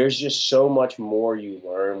there's just so much more you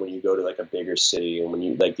learn when you go to like a bigger city and when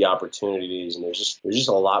you like the opportunities and there's just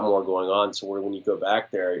a lot more going on. So when you go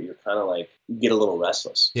back there, you're kind of like, you get a little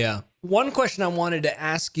restless. Yeah. One question I wanted to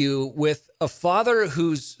ask you, with a father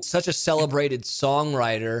who's such a celebrated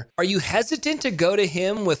songwriter, are you hesitant to go to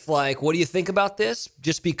him with like, what do you think about this?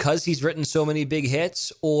 Just because he's written so many big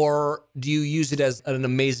hits? Or do you use it as an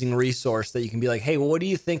amazing resource that you can be like, hey, well, what do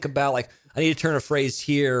you think about like, I need to turn a phrase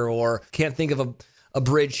here or can't think of a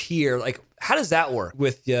bridge here? Like, how does that work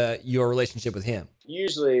with your relationship with him?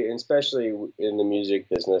 Usually, especially in the music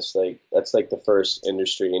business, like that's like the first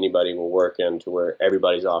industry anybody will work in to where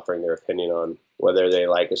everybody's offering their opinion on whether they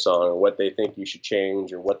like a song or what they think you should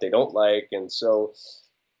change or what they don't like. And so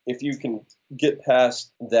if you can get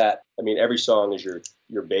past that, I mean, every song is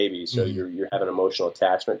your baby, so you have an emotional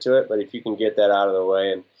attachment to it. But if you can get that out of the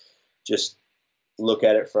way and just look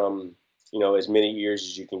at it from, as many years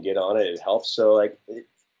as you can get on it, it helps. So like,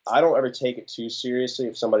 I don't ever take it too seriously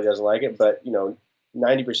if somebody doesn't like it, but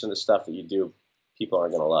 90% of the stuff that you do, people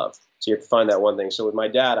aren't going to love. So you have to find that one thing. So with my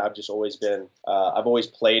dad, I've just always been, I've always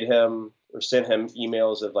played him or send him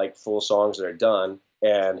emails of like full songs that are done,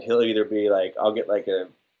 and he'll either be like, I'll get like a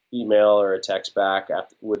email or a text back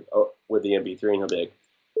after with the MP3, and he'll be like,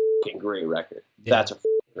 "Fucking great record. Yeah. That's a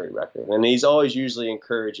great record." And he's always usually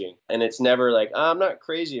encouraging, and it's never like, "I'm not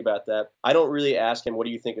crazy about that." I don't really ask him, "What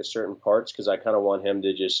do you think of certain parts?" Because I kind of want him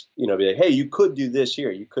to just, be like, "Hey, you could do this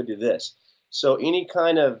here. You could do this." So any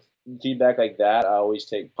kind of feedback like that, I always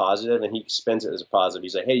take positive, and he spins it as a positive.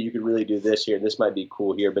 He's like, "Hey, you could really do this here. This might be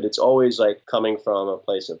cool here." But it's always like coming from a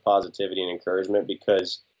place of positivity and encouragement,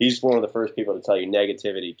 because he's one of the first people to tell you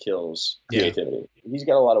negativity kills creativity. Yeah. He's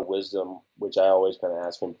got a lot of wisdom, which I always kind of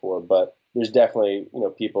ask him for. But there's definitely,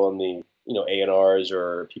 people in the, A&Rs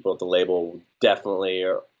or people at the label definitely,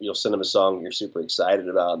 or you'll send them a song you're super excited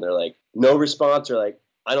about, and they're like, no response, or like,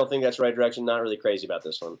 "I don't think that's the right direction. Not really crazy about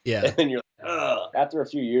this one." Yeah. And you're like, ugh. After a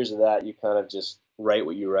few years of that, you kind of just write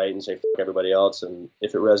what you write and say, "Fuck everybody else." And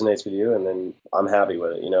if it resonates with you, and then I'm happy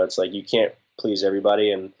with it. It's like you can't please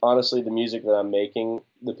everybody. And honestly, the music that I'm making,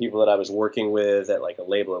 the people that I was working with at like a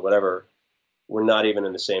label or whatever, we're not even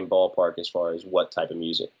in the same ballpark as far as what type of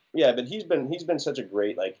music. Yeah, but he's been such a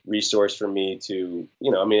great like resource for me to,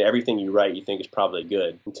 everything you write you think is probably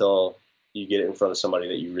good until you get it in front of somebody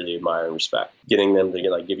that you really admire and respect. Getting them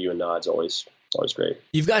to give you a nod is always great.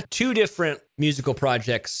 You've got two different musical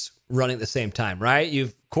projects running at the same time, right?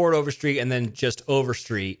 You've Chord Overstreet and then just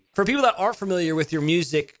Overstreet. For people that aren't familiar with your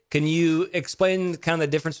music, can you explain kind of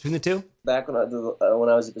the difference between the two? Back when I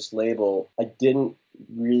was at this label, I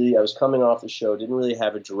was coming off the show, didn't really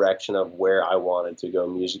have a direction of where I wanted to go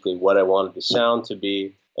musically, what I wanted the sound to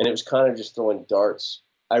be, and it was kind of just throwing darts.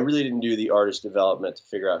 I really didn't do the artist development to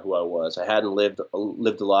figure out who I was. I hadn't lived a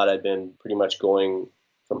lot. I'd been pretty much going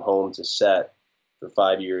from home to set for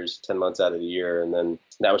 5 years, 10 months out of the year, and then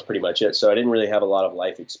that was pretty much it. So I didn't really have a lot of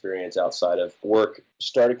life experience outside of work.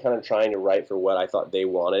 Started kind of trying to write for what I thought they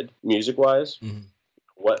wanted, music-wise,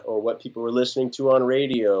 what people were listening to on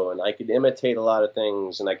radio, and I could imitate a lot of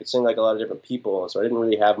things, and I could sing like a lot of different people, and so I didn't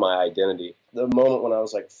really have my identity. The moment when I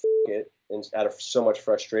was like, "F*** it," and out of so much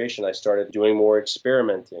frustration, I started doing more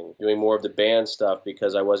experimenting, doing more of the band stuff,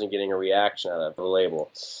 because I wasn't getting a reaction out of the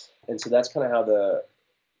label. And so that's kind of how the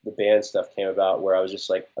band stuff came about, where I was just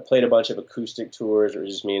like, I played a bunch of acoustic tours, or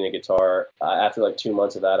just me and a guitar. After like 2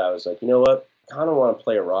 months of that, I was like, you know what? I kind of want to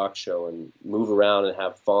play a rock show and move around and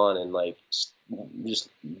have fun and like just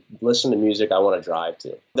listen to music I want to drive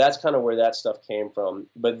to. That's kind of where that stuff came from.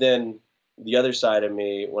 But then the other side of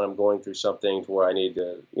me, when I'm going through something where I need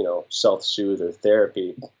to, self-soothe or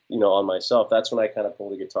therapy, on myself, that's when I kind of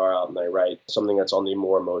pull the guitar out and I write something that's on the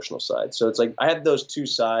more emotional side. So it's like I have those two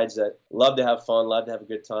sides that love to have fun, love to have a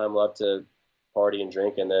good time, love to party and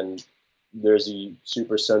drink. And then there's the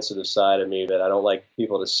super sensitive side of me that I don't like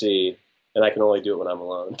people to see. And I can only do it when I'm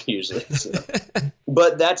alone, usually. So.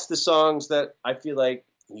 But that's the songs that I feel like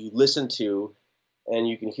you listen to and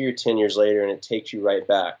you can hear 10 years later and it takes you right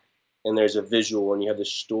back. And there's a visual and you have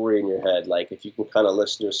this story in your head. Like if you can kind of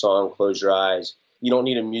listen to a song, close your eyes. You don't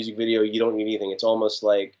need a music video. You don't need anything. It's almost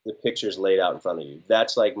like the picture's laid out in front of you.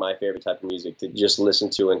 That's like my favorite type of music to just listen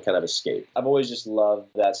to and kind of escape. I've always just loved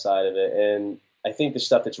that side of it. And I think the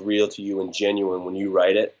stuff that's real to you and genuine when you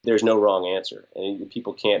write it, there's no wrong answer. And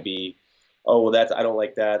people can't be, "Oh, well, I don't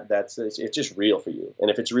like that." It's just real for you.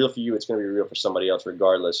 And if it's real for you, it's going to be real for somebody else,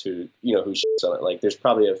 regardless who shits on it. Like there's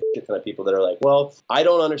probably a shit ton of people that are like, "Well, I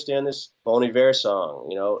don't understand this Bon Iver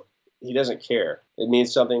song." He doesn't care. It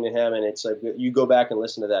means something to him. And it's like you go back and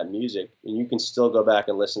listen to that music and you can still go back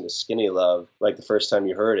and listen to Skinny Love like the first time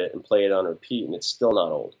you heard it and play it on repeat and it's still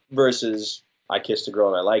not old. Versus I Kissed a Girl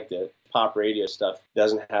and I Liked It. Pop radio stuff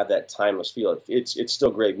doesn't have that timeless feel. It's still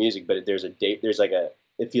great music, but there's a date.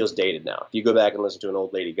 It feels dated now. If you go back and listen to an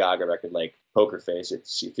old Lady Gaga record like Poker Face, it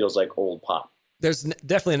feels like old pop. There's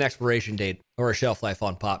definitely an expiration date or a shelf life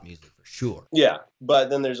on pop music for sure. Yeah, but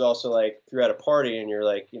then there's also like if you're at a party and you're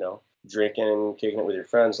like, drinking and kicking it with your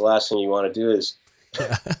friends, the last thing you want to do is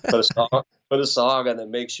put a song on that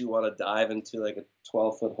makes you want to dive into like a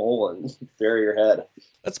 12-foot hole and bury your head.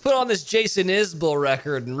 Let's put on this Jason Isbell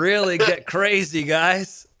record and really get crazy,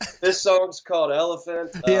 guys. This song's called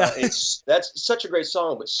Elephant. That's such a great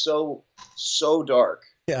song, but so dark.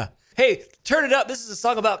 Yeah. Hey, turn it up. This is a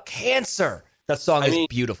song about cancer. That song is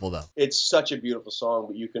beautiful, though. It's such a beautiful song,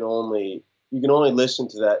 but you can only listen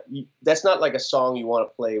to that. That's not like a song you want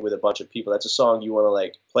to play with a bunch of people. That's a song you want to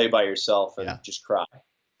like play by yourself and just cry.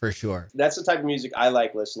 For sure. That's the type of music I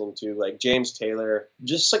like listening to, like James Taylor,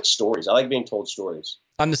 just like stories. I like being told stories.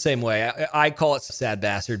 I'm the same way. I call it sad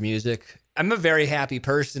bastard music. I'm a very happy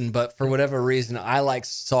person, but for whatever reason, I like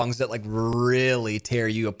songs that like really tear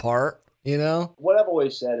you apart, What I've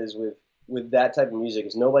always said is with with that type of music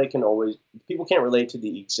is people can't relate to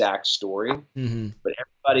the exact story, but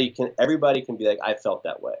everybody can be like, I felt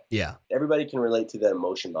that way. Yeah. Everybody can relate to the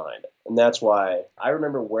emotion behind it. And that's why I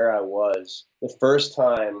remember where I was the first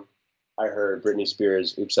time I heard Britney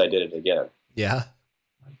Spears' Oops, I Did It Again. Yeah.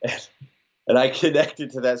 And I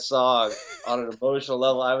connected to that song on an emotional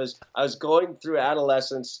level. I was going through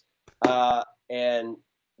adolescence, and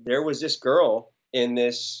there was this girl in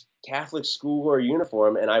this Catholic school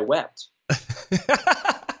uniform, and I wept. And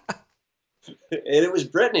it was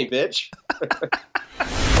Britney, bitch.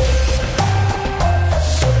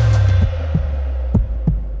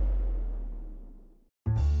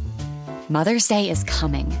 Mother's Day is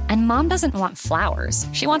coming, and Mom doesn't want flowers.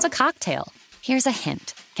 She wants a cocktail. Here's a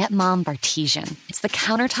hint. Get Mom Bartesian. It's the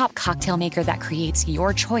countertop cocktail maker that creates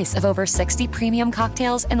your choice of over 60 premium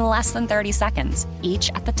cocktails in less than 30 seconds, each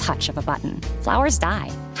at the touch of a button. Flowers die.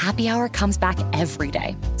 Happy Hour comes back every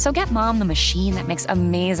day. So get Mom the machine that makes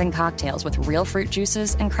amazing cocktails with real fruit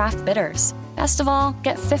juices and craft bitters. Best of all,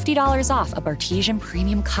 get $50 off a Bartesian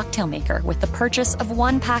premium cocktail maker with the purchase of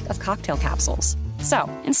 1 pack of cocktail capsules. So,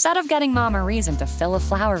 instead of getting Mom a reason to fill a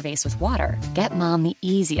flower vase with water, get Mom the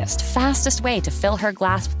easiest, fastest way to fill her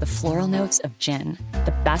glass with the floral notes of gin.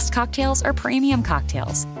 The best cocktails are premium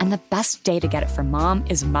cocktails, and the best day to get it for Mom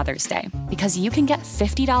is Mother's Day, because you can get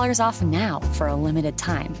 $50 off now for a limited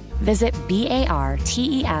time. Visit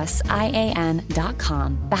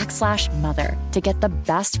BARTESIAN.com/mother to get the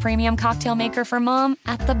best premium cocktail maker for Mom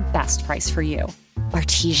at the best price for you.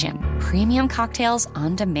 Bartesian, premium cocktails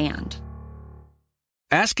on demand.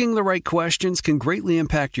 Asking the right questions can greatly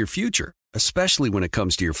impact your future, especially when it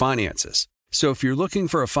comes to your finances. So if you're looking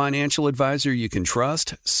for a financial advisor you can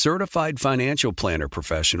trust, certified financial planner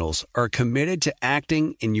professionals are committed to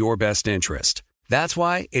acting in your best interest. That's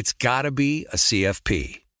why it's got to be a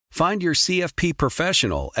CFP. Find your CFP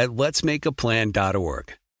professional at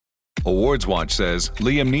letsmakeaplan.org. Awards Watch says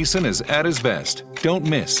Liam Neeson is at his best. Don't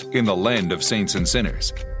miss in the land of saints and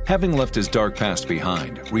sinners. Having left his dark past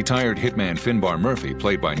behind, retired hitman Finbar Murphy,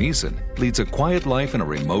 played by Neeson, leads a quiet life in a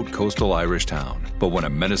remote coastal Irish town. But when a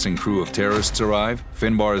menacing crew of terrorists arrive,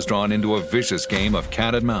 Finbar is drawn into a vicious game of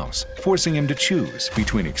cat and mouse, forcing him to choose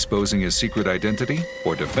between exposing his secret identity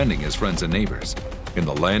or defending his friends and neighbors. In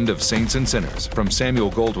the land of saints and sinners, from Samuel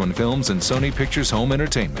Goldwyn Films and Sony Pictures Home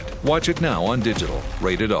Entertainment. Watch it now on digital.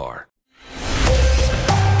 Rated R.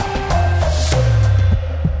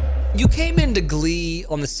 You came into Glee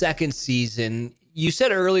on the second season. You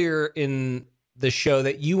said earlier in the show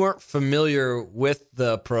that you weren't familiar with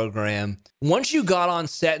the program. Once you got on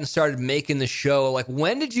set and started making the show, like,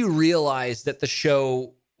 when did you realize that the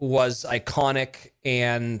show was iconic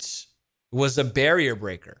and was a barrier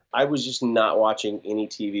breaker? I was just not watching any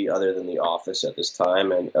TV other than The Office at this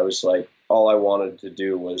time. And I was like, all I wanted to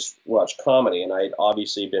do was watch comedy. And I'd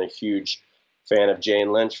obviously been a huge fan of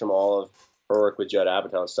Jane Lynch from all of her work with Judd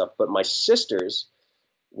Apatow and stuff. But my sisters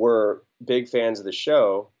were big fans of the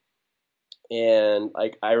show. And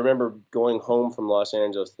I remember going home from Los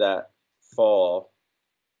Angeles that fall,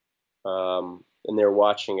 and they were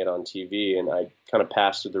watching it on TV, and I kind of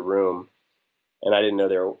passed through the room, and I didn't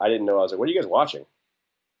know I was like, "What are you guys watching?" I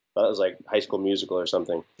thought it was like High School Musical or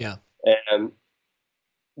something. Yeah. And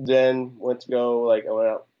then went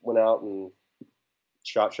I went out and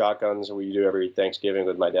shot shotguns, and we do every Thanksgiving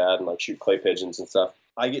with my dad, and like shoot clay pigeons and stuff.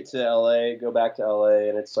 I get to LA, go back to LA,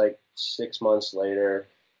 and it's like 6 months later.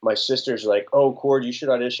 My sister's like, "Oh, Cord, you should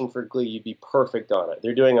audition for Glee. You'd be perfect on it."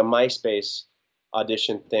 They're doing a MySpace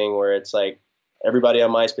audition thing where it's like everybody on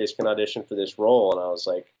MySpace can audition for this role. And I was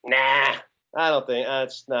like, "Nah, I don't think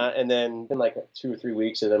it's not." And then in like 2 or 3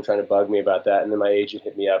 weeks of them trying to bug me about that. And then my agent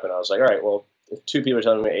hit me up, and I was like, "All right, well, if 2 people are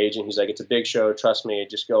telling my agent," he's like, "It's a big show. Trust me.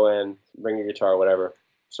 Just go in, bring your guitar, whatever."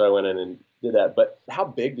 So I went in and did that. But how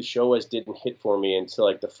big the show was didn't hit for me until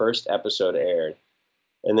like the first episode aired.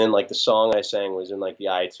 And then like the song I sang was in like the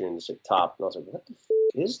iTunes like, top. And I was like, "What the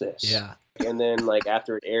is this?" Yeah. And then like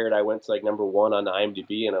after it aired, I went to like number 1 on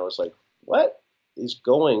IMDb, and I was like, "What is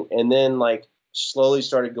going?" And then like slowly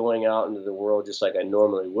started going out into the world just like I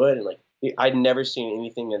normally would. And like I'd never seen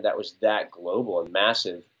anything that was that global and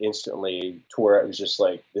massive instantly, to where it was just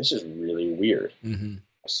like, this is really weird. Mm-hmm.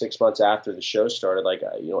 6 months after the show started, like,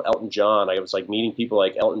 Elton John, I was like meeting people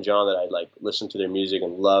like Elton John that I'd like listened to their music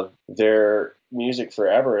and loved their music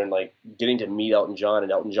forever, and like getting to meet Elton John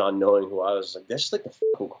and Elton John knowing who I was, like, this is like the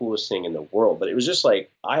fucking coolest thing in the world. But it was just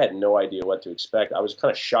like, I had no idea what to expect. I was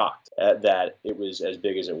kind of shocked at that it was as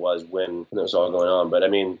big as it was when it was all going on. But I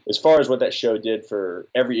mean, as far as what that show did for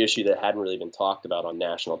every issue that hadn't really been talked about on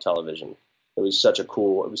national television, it was such a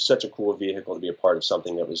cool vehicle to be a part of,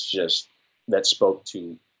 something that was just, that spoke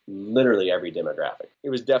to literally every demographic. It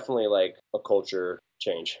was definitely like a culture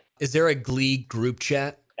change. Is there a Glee group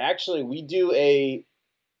chat? Actually, we do a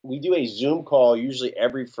Zoom call usually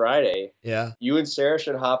every Friday. Yeah. You and Sarah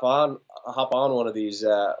should hop on one of these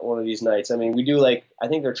nights. I mean, we do like, I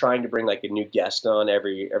think they're trying to bring like a new guest on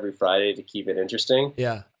every Friday to keep it interesting.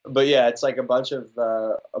 Yeah. But yeah, it's like a bunch of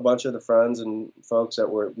the friends and folks that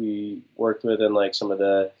we worked with, and like some of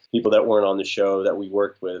the people that weren't on the show that we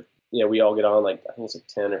worked with. Yeah, we all get on, like, I think it's like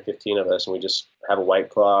 10 or 15 of us, and we just have a White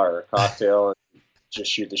Claw or a cocktail and just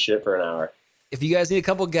shoot the shit for an hour. If you guys need a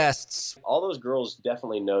couple guests. All those girls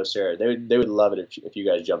definitely know Sarah. They would love it if you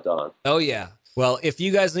guys jumped on. Oh, yeah. Well, if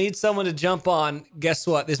you guys need someone to jump on, guess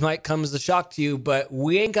what? This might come as a shock to you, but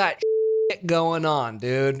we ain't got shit going on,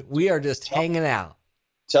 dude. We are just hanging out.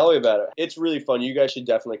 Tell me about it. It's really fun. You guys should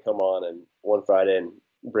definitely come on and one Friday and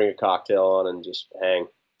bring a cocktail on and just hang.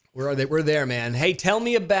 We're there, man. Hey, tell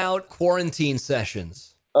me about quarantine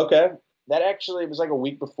sessions. Okay. That actually was like a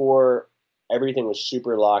week before everything was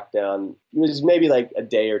super locked down. It was maybe like a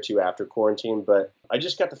day or two after quarantine, but I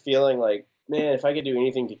just got the feeling like, man, if I could do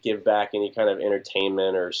anything to give back any kind of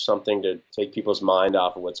entertainment or something to take people's mind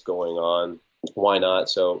off of what's going on, why not?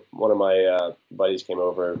 So one of my buddies came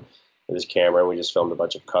over with his camera, and we just filmed a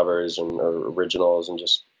bunch of covers or originals, and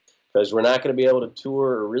just because we're not going to be able to tour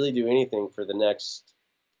or really do anything for the next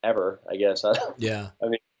ever, I guess. Yeah. I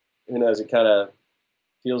mean, who knows? It kind of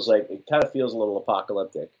feels a little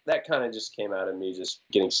apocalyptic. That kind of just came out of me just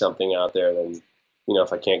getting something out there. Then,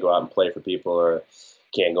 if I can't go out and play for people or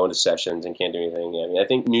can't go into sessions and can't do anything. I mean, I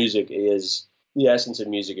think the essence of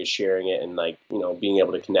music is sharing it and like, being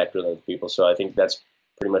able to connect with other people. So I think that's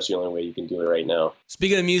pretty much the only way you can do it right now.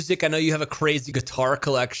 Speaking of music, I know you have a crazy guitar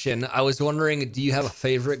collection. I was wondering, do you have a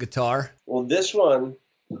favorite guitar? Well, this is one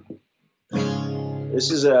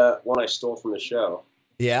I stole from the show.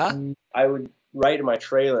 Yeah? I would write in my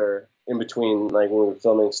trailer in between, like when we were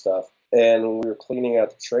filming stuff. And when we were cleaning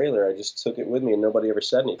out the trailer, I just took it with me and nobody ever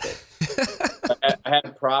said anything. I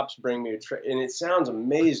had props bring me and it sounds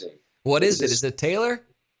amazing. What is it? Is it Taylor?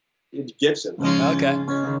 It's Gibson. Okay.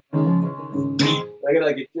 I got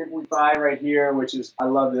like a 55 right here, I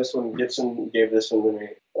love this one. Gibson gave this one to me,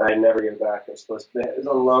 and I never get it back. It's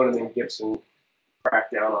on loan, and then Gibson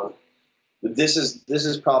cracked down on it. But this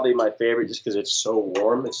is probably my favorite just because it's so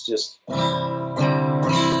warm. It's just,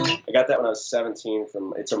 I got that when I was 17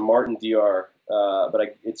 it's a Martin DR,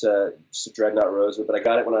 but it's just a Dreadnought Rosewood. But I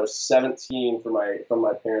got it when I was 17 from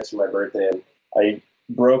my parents for my birthday, and I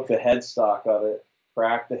broke the headstock of it,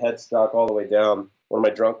 cracked the headstock all the way down. One of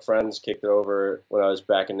my drunk friends kicked it over when I was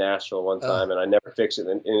back in Nashville one time, and I never fixed it,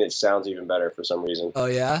 and it sounds even better for some reason. Oh,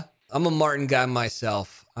 yeah? I'm a Martin guy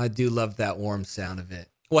myself. I do love that warm sound of it.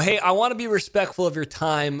 Well, hey, I want to be respectful of your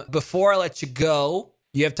time. Before I let you go,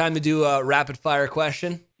 you have time to do a rapid-fire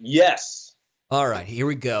question? Yes. All right, here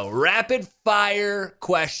we go. Rapid-fire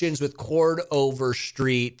questions with Cord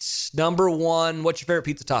Overstreet. Number one, what's your favorite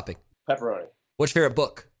pizza topping? Pepperoni. What's your favorite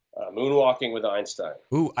book? Moonwalking with Einstein.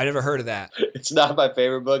 Ooh, I never heard of that. It's not my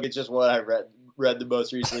favorite book. It's just what I read the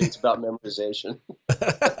most recently. It's about memorization.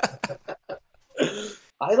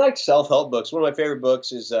 I like self-help books. One of my favorite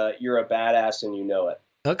books is You're a Badass and You Know It.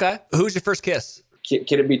 Okay. Who's your first kiss? Can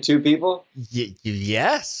it be two people?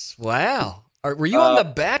 Yes. Wow. Were you on The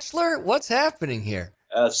Bachelor? What's happening here?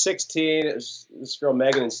 16. It was this girl,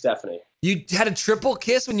 Megan and Stephanie. You had a triple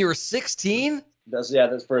kiss when you were 16? That's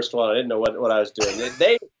the first one. I didn't know what I was doing.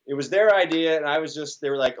 It was their idea, and they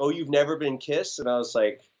were like, "Oh, you've never been kissed?" And I was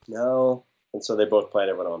like, "No." And so they both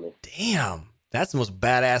planted one on me. Damn. That's the most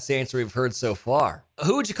badass answer we've heard so far.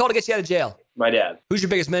 Who would you call to get you out of jail? My dad. Who's your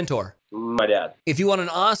biggest mentor? My dad. If you won an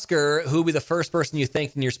Oscar, who would be the first person you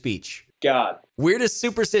thanked in your speech? God. Weirdest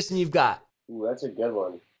superstition you've got? Ooh, that's a good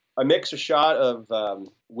one. I mix a shot of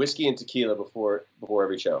whiskey and tequila before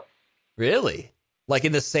every show. Really? Like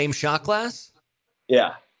in the same shot glass?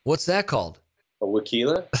 Yeah. What's that called? A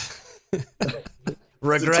tequila?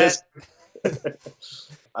 Regret?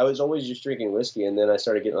 I was always just drinking whiskey, and then I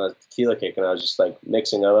started getting on a tequila kick, and I was just like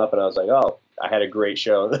mixing them up, and I was like, oh, I had a great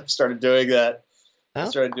show. And I started doing that. Huh? I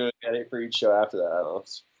started doing that for each show after that. I don't know.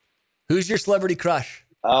 Who's your celebrity crush?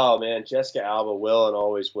 Oh, man, Jessica Alba will and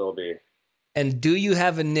always will be. And do you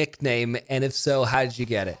have a nickname? And if so, how did you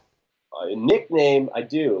get it? A nickname, I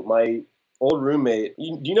do. My old roommate,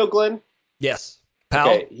 do you know Glenn? Yes. Pal?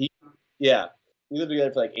 Okay, we lived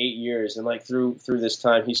together for like 8 years, and like through this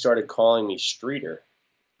time, he started calling me Streeter.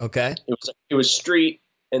 Okay. It was Street,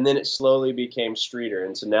 and then it slowly became Streeter,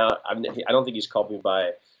 and so now I don't think he's called me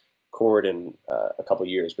by Cord in a couple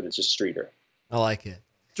years, but it's just Streeter. I like it.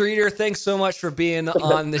 Streeter, thanks so much for being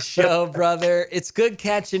on the show, brother. It's good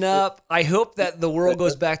catching up. I hope that the world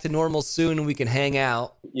goes back to normal soon and we can hang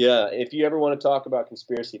out. Yeah, if you ever want to talk about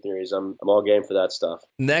conspiracy theories, I'm all game for that stuff.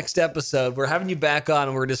 Next episode, we're having you back on,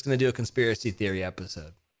 and we're just going to do a conspiracy theory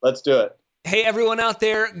episode. Let's do it. Hey, everyone out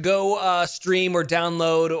there, go stream or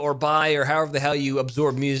download or buy or however the hell you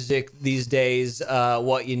absorb music these days,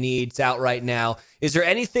 what you need. It's out right now. Is there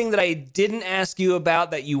anything that I didn't ask you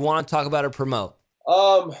about that you want to talk about or promote?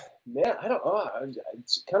 Man, I don't know.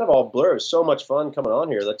 It's kind of all blur. It's so much fun coming on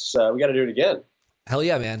here. We got to do it again. Hell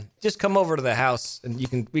yeah, man. Just come over to the house and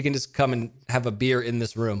we can just come and have a beer in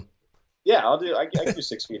this room. Yeah, I can do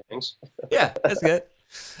 6 feet things. Yeah, that's good.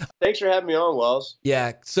 Thanks for having me on, Wells.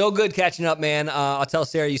 Yeah, so good catching up, man. I'll tell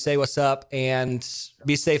Sarah you say what's up and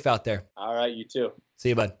be safe out there. All right, you too. See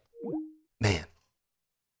you, bud. Man,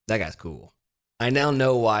 that guy's cool. I now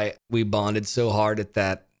know why we bonded so hard at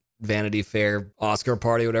that Vanity Fair Oscar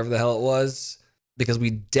party, whatever the hell it was, because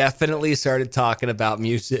we definitely started talking about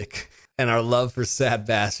music and our love for Sad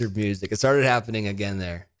Bastard music. It started happening again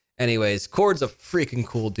there. Anyways, Chord's a freaking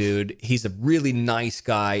cool dude. He's a really nice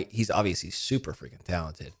guy. He's obviously super freaking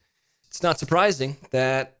talented. It's not surprising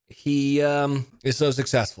that he is so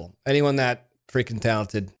successful. Anyone that freaking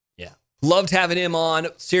talented, yeah. Loved having him on.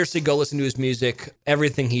 Seriously, go listen to his music.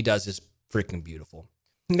 Everything he does is freaking beautiful.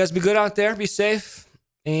 You guys be good out there. Be safe.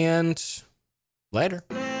 And later.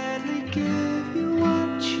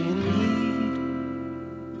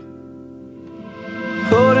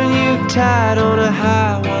 Holding you tight on a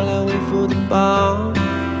high while I wait for the bomb.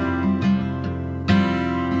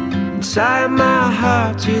 Inside my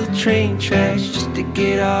heart to the train tracks just to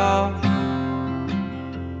get off.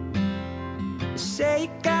 They say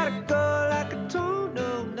you gotta go like I don't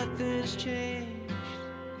know, nothing's changed.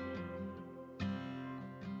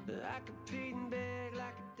 But I could beat and beg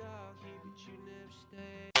like a dog here, but you never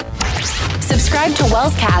stay. Subscribe to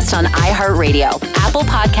Wellscast on iHeartRadio, Apple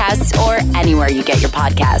Podcasts, or anywhere you get your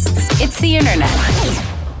podcasts. It's the internet.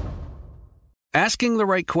 Asking the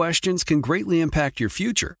right questions can greatly impact your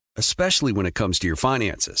future, especially when it comes to your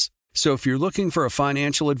finances. So if you're looking for a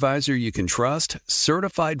financial advisor you can trust,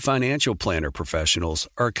 certified financial planner professionals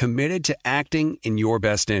are committed to acting in your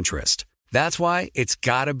best interest. That's why it's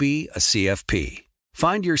got to be a CFP.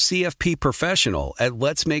 Find your CFP professional at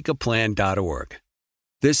letsmakeaplan.org.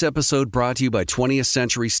 This episode brought to you by 20th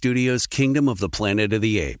Century Studios' Kingdom of the Planet of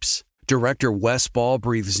the Apes. Director Wes Ball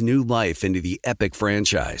breathes new life into the epic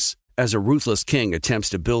franchise. As a ruthless king attempts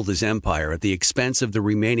to build his empire at the expense of the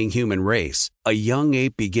remaining human race, a young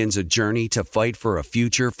ape begins a journey to fight for a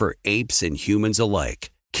future for apes and humans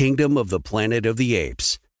alike. Kingdom of the Planet of the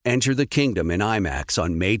Apes. Enter the kingdom in IMAX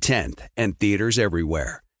on May 10th and theaters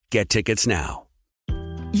everywhere. Get tickets now.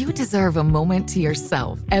 You deserve a moment to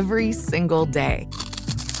yourself every single day.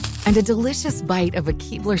 And a delicious bite of a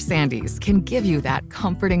Keebler Sandies can give you that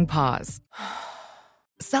comforting pause.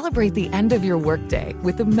 Celebrate the end of your workday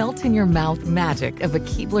with the melt-in-your-mouth magic of a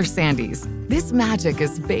Keebler Sandies. This magic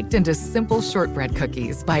is baked into simple shortbread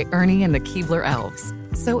cookies by Ernie and the Keebler Elves.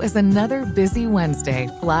 So as another busy Wednesday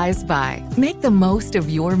flies by, make the most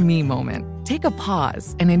of your me moment. Take a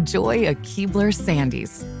pause and enjoy a Keebler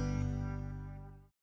Sandies.